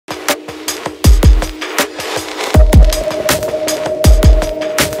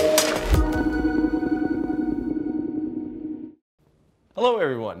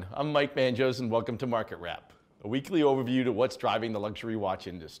everyone, I'm Mike Manjos and welcome to Market Wrap, a weekly overview to what's driving the luxury watch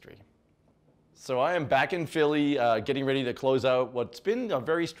industry. So I am back in Philly getting ready to close out what's been a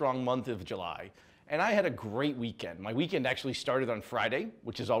very strong month of July. And I had a great weekend. My weekend actually started on Friday,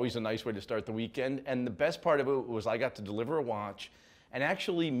 which is always a nice way to start the weekend. And the best part of it was I got to deliver a watch and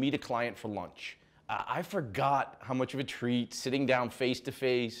actually meet a client for lunch. I forgot how much of a treat sitting down face to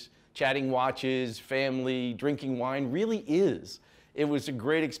face, chatting watches, family, drinking wine really is. It was a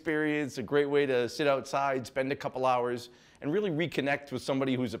great experience, a great way to sit outside, spend a couple hours, and really reconnect with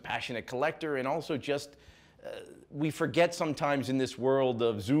somebody who's a passionate collector, and also just, we forget sometimes in this world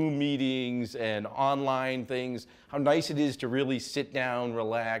of Zoom meetings and online things, how nice it is to really sit down,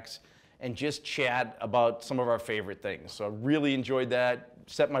 relax, and just chat about some of our favorite things. So I really enjoyed that,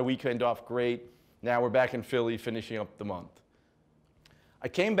 set my weekend off great. Now we're back in Philly finishing up the month. I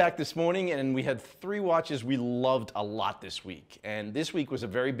came back this morning and we had 3 watches we loved a lot this week. And this week was a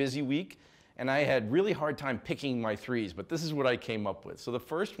very busy week and I had really hard time picking my 3s, but this is what I came up with. So the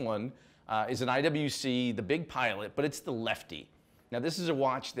first one is an IWC, the Big Pilot, but it's the lefty. Now this is a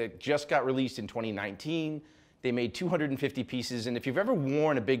watch that just got released in 2019. They made 250 pieces, and if you've ever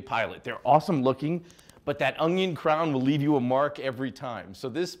worn a Big Pilot, they're awesome looking, but that onion crown will leave you a mark every time. So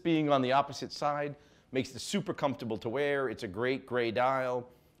this being on the opposite side makes it super comfortable to wear. It's a great gray dial.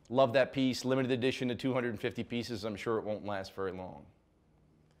 Love that piece, limited edition to 250 pieces. I'm sure it won't last very long.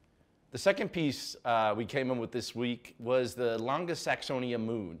 The second piece we came in with this week was the Lange Sohne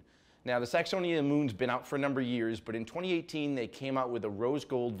Moon. Now the Saxonia Moon's been out for a number of years, but in 2018 they came out with a rose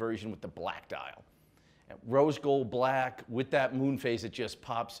gold version with the black dial. Rose gold black with that moon phase, it just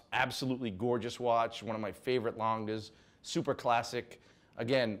pops. Absolutely gorgeous watch, one of my favorite Langes, super classic.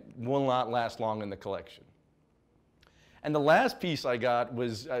 Again, will not last long in the collection. And the last piece I got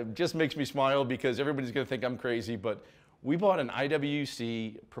was, just makes me smile because everybody's gonna think I'm crazy, but we bought an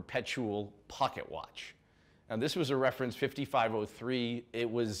IWC Perpetual pocket watch. Now this was a reference 5503.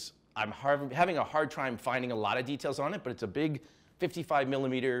 I'm having a hard time finding a lot of details on it, but it's a big 55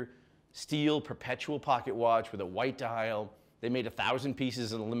 millimeter steel Perpetual pocket watch with a white dial. They made 1,000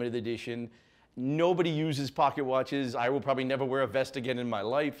 pieces in a limited edition. Nobody uses pocket watches. I will probably never wear a vest again in my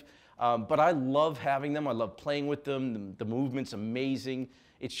life, but I love having them. I love playing with them. The movement's amazing.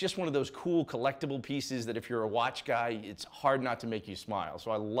 It's just one of those cool collectible pieces that if you're a watch guy, it's hard not to make you smile.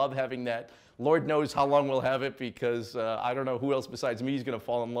 So I love having that. Lord knows how long we'll have it because I don't know who else besides me is gonna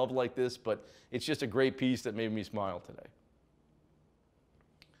fall in love like this, but it's just a great piece that made me smile today.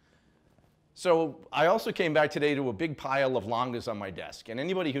 So I also came back today to a big pile of Langes on my desk. And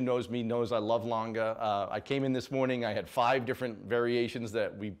anybody who knows me knows I love Lange. I came in this morning, I had 5 different variations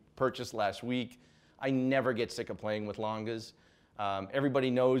that we purchased last week. I never get sick of playing with Langes. Everybody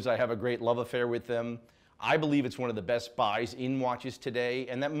knows I have a great love affair with them. I believe it's one of the best buys in watches today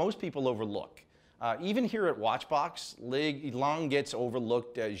and that most people overlook. Even here at WatchBox, Lange gets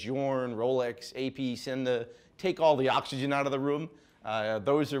overlooked as Journe, Rolex, AP, Senda, take all the oxygen out of the room.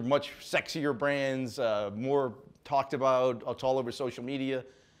 Those are much sexier brands, more talked about, it's all over social media.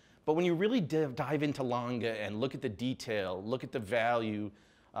 But when you really dive into Lange and look at the detail, look at the value,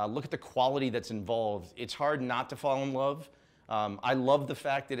 look at the quality that's involved, it's hard not to fall in love. I love the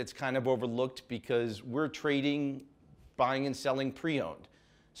fact that it's kind of overlooked because we're trading, buying and selling pre-owned.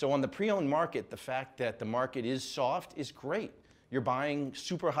 So on the pre-owned market, the fact that the market is soft is great. You're buying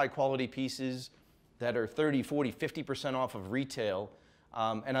super high quality pieces that are 30, 40, 50% off of retail.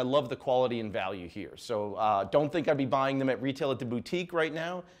 And I love the quality and value here. So don't think I'd be buying them at retail at the boutique right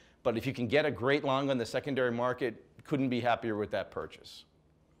now, but if you can get a great Lange on the secondary market, couldn't be happier with that purchase.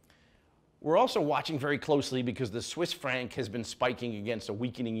 We're also watching very closely because the Swiss franc has been spiking against a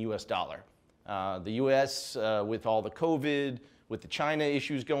weakening US dollar. The US, with all the COVID, with the China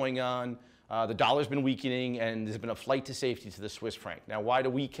issues going on, the dollar's been weakening and there's been a flight to safety to the Swiss franc. Now, why do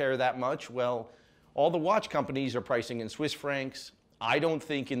we care that much? Well, all the watch companies are pricing in Swiss francs. I don't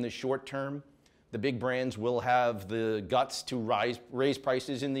think in the short term the big brands will have the guts to raise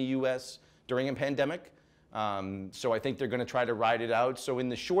prices in the US during a pandemic. So I think they're gonna try to ride it out. So in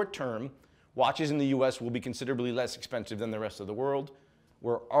the short term, watches in the US will be considerably less expensive than the rest of the world.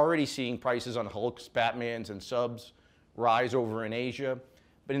 We're already seeing prices on Hulks, Batmans, and subs rise over in Asia.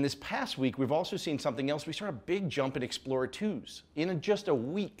 But in this past week, we've also seen something else. We saw a big jump in Explorer 2s in just a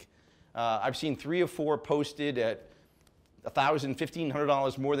week. I've seen 3 or 4 posted at $1,000,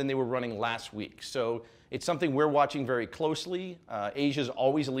 $1,500 more than they were running last week. So it's something we're watching very closely. Asia's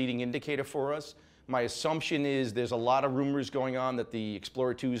always a leading indicator for us. My assumption is there's a lot of rumors going on that the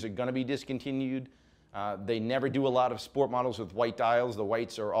Explorer 2s are gonna be discontinued. They never do a lot of sport models with white dials. The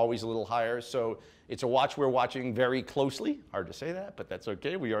whites are always a little higher. So it's a watch we're watching very closely. Hard to say that, but that's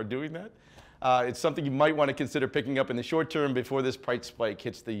okay. We are doing that. It's something you might want to consider picking up in the short term before this price spike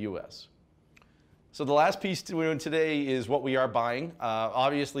hits the US. So the last piece to doing today is what we are buying.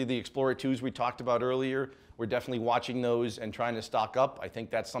 Obviously, the Explorer 2s we talked about earlier, we're definitely watching those and trying to stock up. I think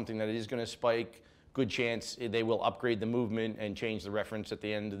that's something that is going to spike. Good chance they will upgrade the movement and change the reference at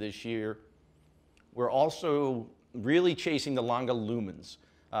the end of this year. We're also really chasing the Lange lumens.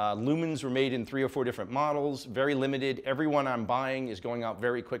 Lumens were made in 3 or 4 different models, very limited. Every one I'm buying is going out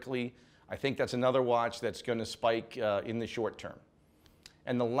very quickly. I think that's another watch that's going to spike in the short term.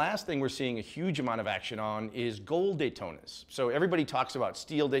 And the last thing we're seeing a huge amount of action on is gold Daytonas. So everybody talks about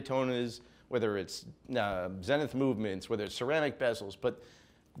steel Daytonas, whether it's zenith movements, whether it's ceramic bezels, but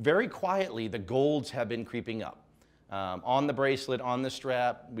very quietly the golds have been creeping up. On the bracelet, on the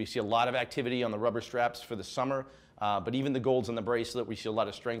strap, we see a lot of activity on the rubber straps for the summer, but even the golds on the bracelet we see a lot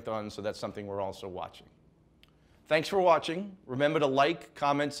of strength on, so that's something we're also watching. Thanks for watching. Remember to like,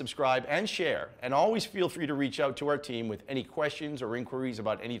 comment, subscribe, and share. And always feel free to reach out to our team with any questions or inquiries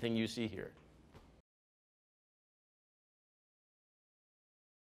about anything you see here.